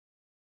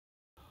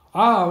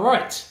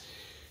Right.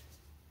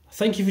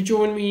 Thank you for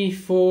joining me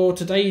for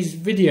today's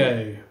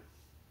video.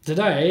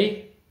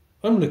 Today,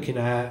 I'm looking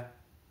at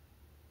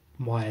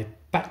my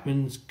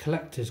Bachmann's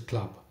Collectors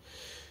Club.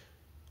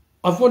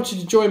 I've wanted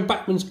to join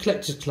Bachmann's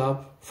Collectors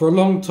Club for a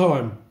long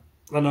time,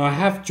 and I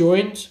have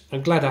joined.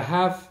 I'm glad I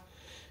have,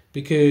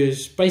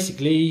 because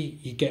basically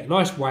you get a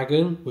nice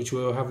wagon, which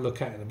we'll have a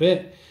look at in a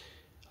bit,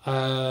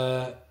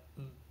 the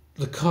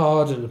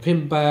card and the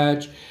pin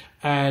badge,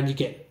 and you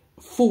get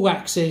full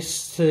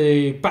access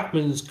to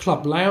Bachmann's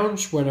Club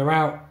Lounge when they're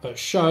out at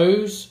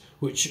shows,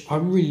 which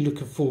I'm really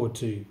looking forward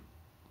to.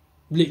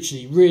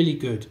 Literally really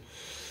good.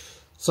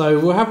 So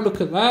we'll have a look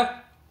at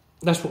that.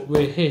 That's what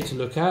we're here to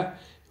look at.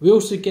 We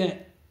also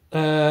get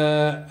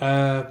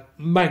a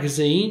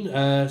magazine,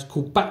 it's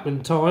called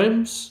Bachmann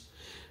Times,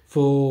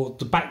 for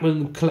the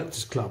Bachmann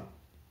Collectors Club.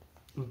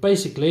 And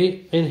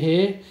basically, in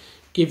here,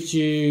 gives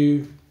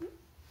you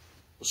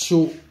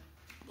short,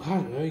 I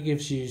don't know, it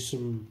gives you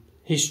some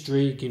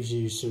history, gives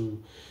you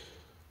some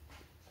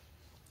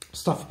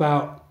stuff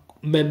about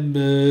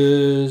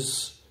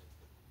members.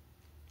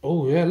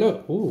 Oh yeah,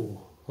 look,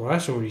 oh, well,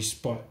 that's already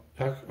spot.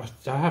 I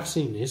have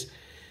seen this.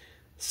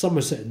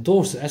 Somerset and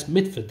Dorset, that's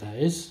Midford, that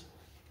is.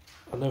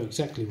 I know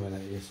exactly where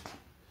that is,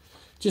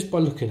 just by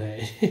looking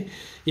at it.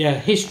 Yeah,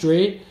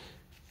 history.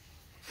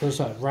 There's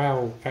like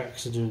rail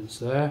accidents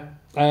there.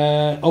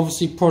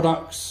 Obviously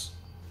products.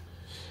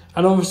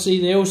 And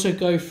obviously they also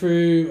go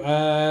through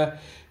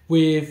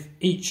with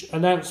each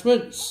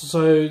announcement.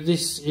 So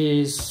this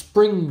is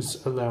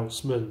spring's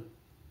announcement.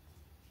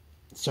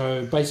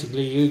 So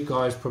basically you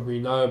guys probably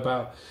know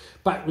about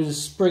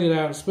Bachmann's spring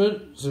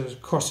announcement. So it's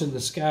crossing the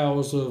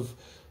scales of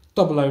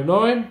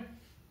 009.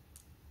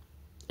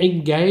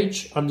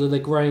 Engage under the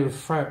Graham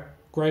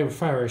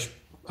Farish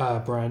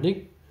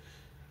branding.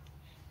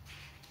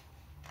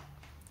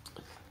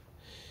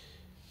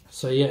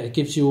 So yeah, it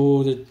gives you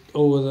all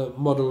the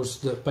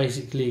models that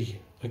basically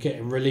are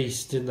getting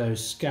released in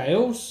those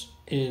scales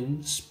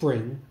in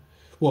spring,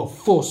 well,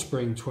 for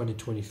spring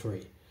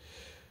 2023.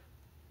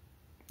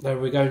 Then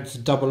we're going to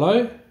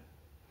 00.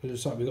 It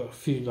looks like we've got a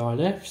few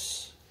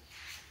 9Fs.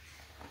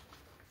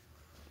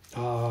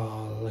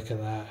 Oh, look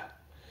at that.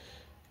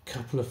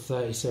 Couple of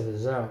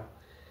 37s out.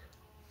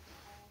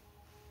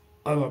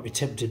 I might be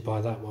tempted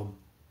by that one.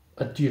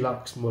 A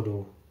deluxe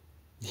model.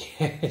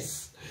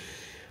 Yes.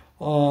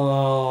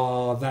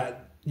 Oh,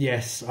 that,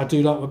 yes, I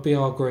do like my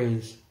BR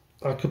greens.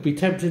 I could be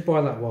tempted by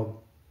that one.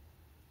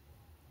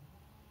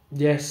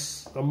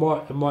 Yes, I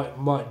might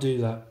do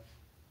that.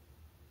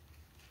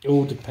 It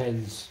all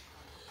depends.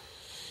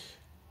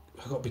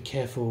 I've got to be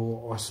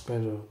careful what I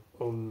spend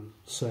on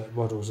certain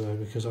models though,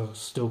 because I've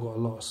still got a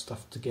lot of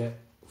stuff to get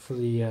for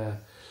the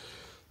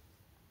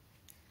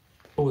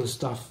all the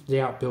stuff,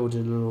 the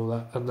outbuilding and all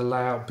that, and the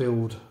layout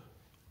build.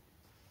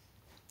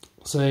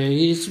 So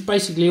it's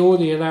basically all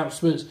the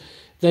announcements.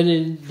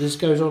 Then this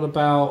goes on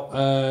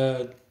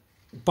about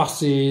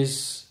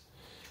buses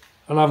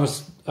and other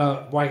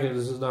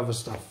wagons and other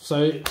stuff.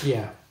 So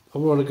yeah, I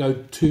don't want to go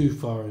too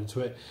far into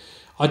it.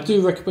 I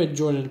do recommend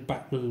joining the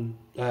Bachmann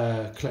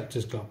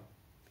Collectors Club.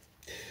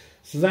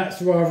 So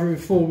that's rather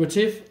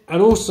informative.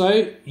 And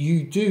also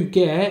you do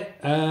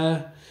get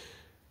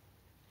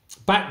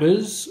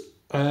Bachmann's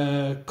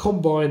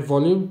combined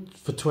volume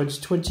for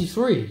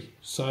 2023.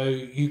 So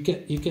you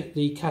get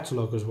the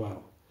catalogue as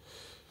well.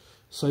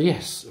 So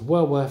yes,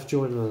 well worth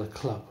joining the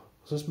club.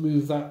 So let's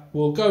move that.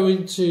 We'll go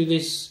into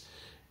this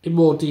in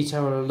more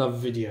detail in another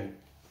video.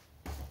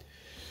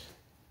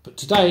 But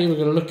today we're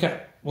going to look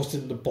at what's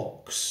in the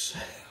box.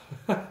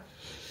 Can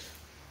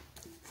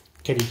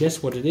you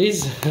guess what it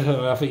is?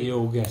 I think you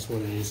all guess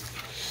what it is.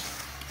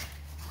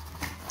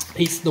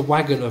 It's the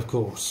wagon, of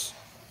course.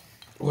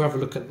 We'll have a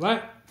look at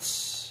that.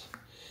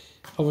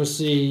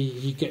 Obviously,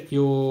 you get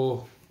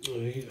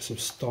some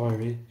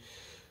styrene.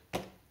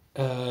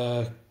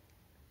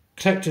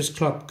 Collectors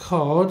Club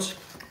card.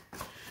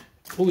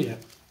 Oh yeah.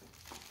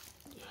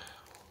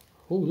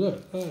 Oh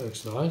look, that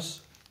looks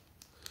nice.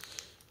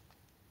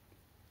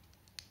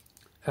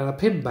 And a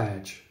pin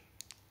badge.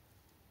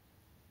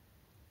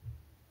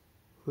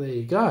 There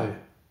you go.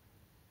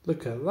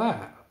 Look at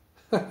that.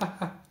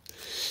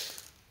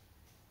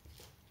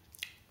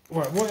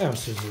 Right, what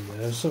else is in there?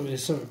 There's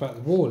something about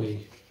the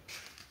Wally.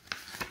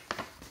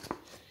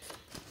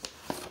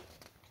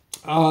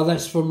 Ah,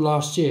 that's from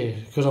last year,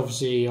 because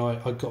obviously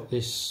I got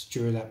this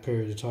during that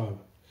period of time.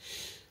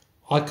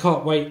 I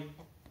can't wait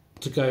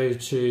to go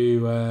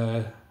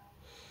to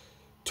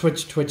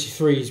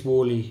 2023's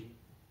Wally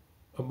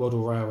and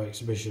Model Railway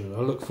exhibition.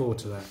 I look forward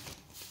to that.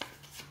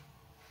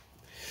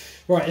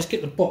 Right, let's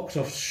get the box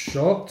off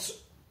shot.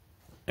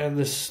 And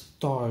the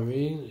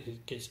styrene,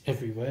 it gets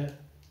everywhere.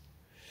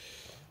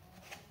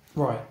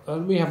 Right, let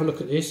me have a look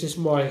at this. This is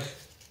my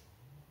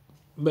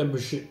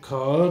membership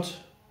card.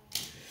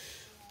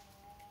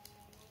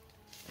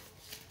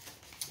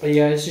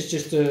 Yeah, this is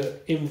just an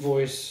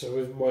invoice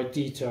with my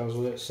details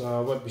on it, so I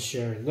won't be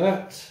sharing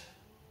that.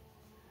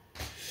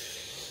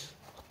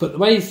 But the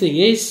main thing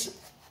is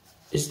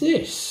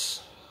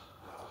this.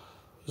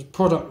 The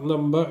product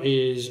number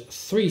is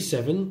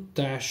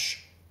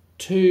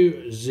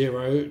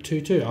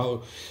 37-2022.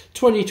 Oh,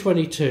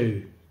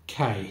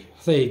 2022K.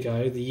 There you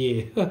go, the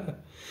year.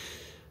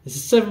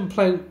 It's a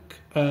 7-plank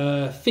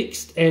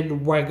fixed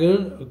end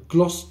wagon,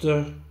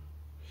 Gloucester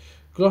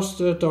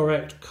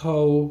Direct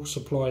Coal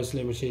Supplies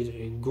Limited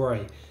in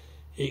grey.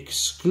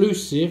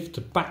 Exclusive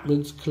to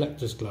Bachmann's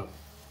Collectors Club.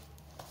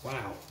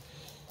 Wow.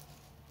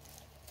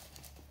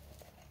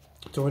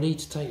 Do I need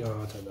to take...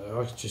 Oh, I don't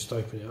know. I can just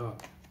open it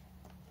up.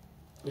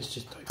 Let's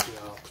just open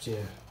it up, yeah.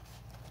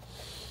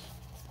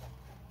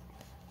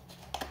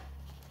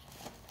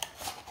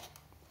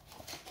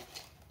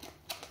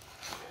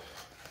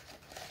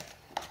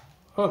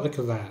 Oh, look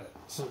at that.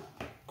 It's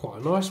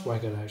quite a nice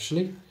wagon,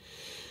 actually.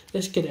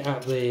 Let's get it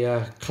out of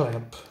the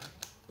clamp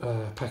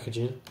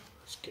packaging.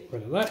 Let's get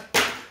rid of that.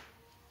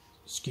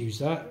 Excuse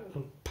that.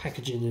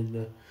 Packaging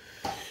and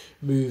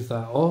move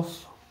that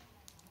off.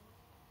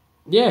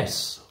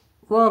 Yes,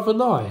 rather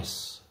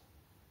nice.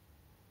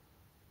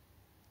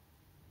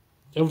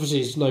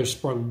 Obviously, there's no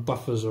sprung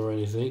buffers or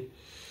anything.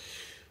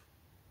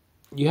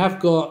 You have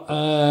got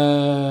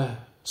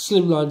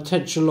slimline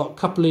tension lock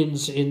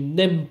couplings in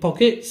them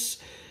pockets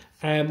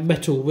and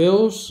metal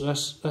wheels.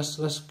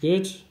 That's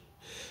good.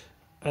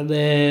 And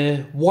they're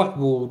white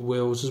walled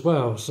wheels as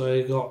well. So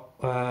you've got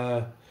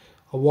a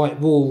white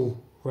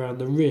wall around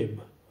the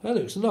rim. That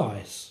looks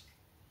nice.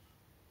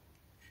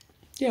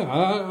 Yeah,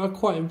 I'm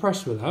quite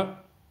impressed with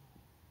that.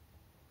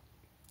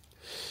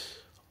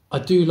 I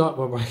do like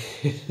my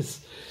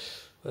wagons.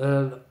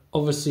 And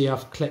obviously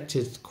I've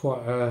collected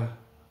quite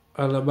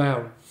an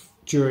amount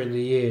during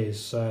the years,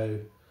 so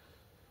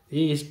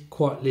it's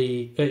quite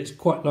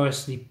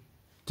nicely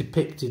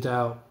depicted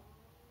out,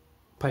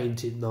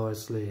 painted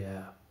nicely.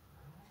 Yeah,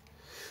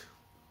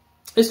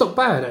 it's not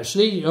bad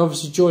actually.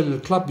 Obviously joining the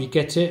club, you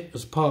get it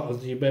as part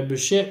of your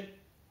membership.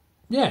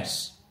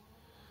 Yes,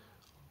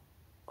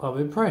 I'm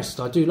impressed.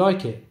 I do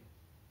like it.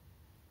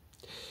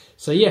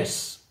 So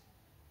yes,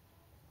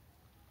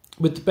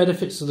 with the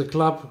benefits of the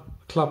club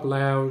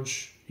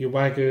lounge, your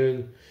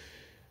wagon,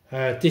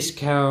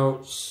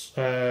 discounts,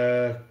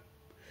 club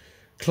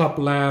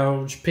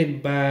lounge, pin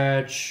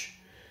badge,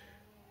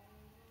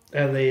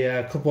 and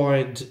the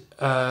combined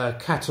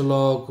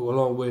catalogue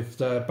along with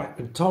the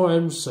Bachmann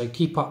Times, so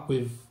keep up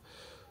with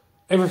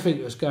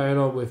everything that's going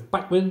on with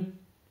Bachmann.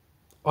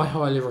 I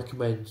highly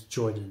recommend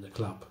joining the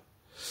club.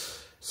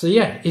 So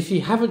yeah, if you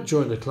haven't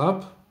joined the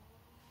club,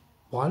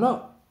 why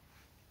not?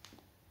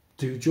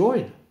 Do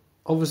join.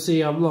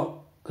 Obviously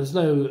there's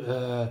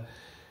no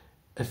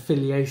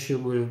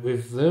affiliation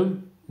with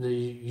them.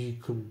 You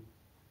can,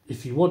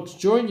 if you want to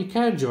join, you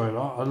can join,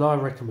 and I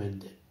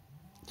recommend it.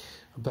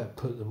 I better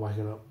put the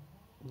wagon up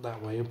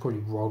that way. You'll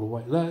probably roll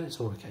away. No, it's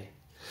all okay.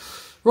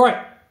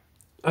 Right.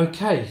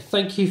 Okay.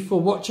 Thank you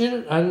for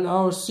watching, and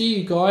I'll see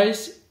you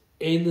guys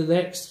in the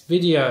next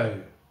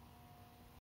video.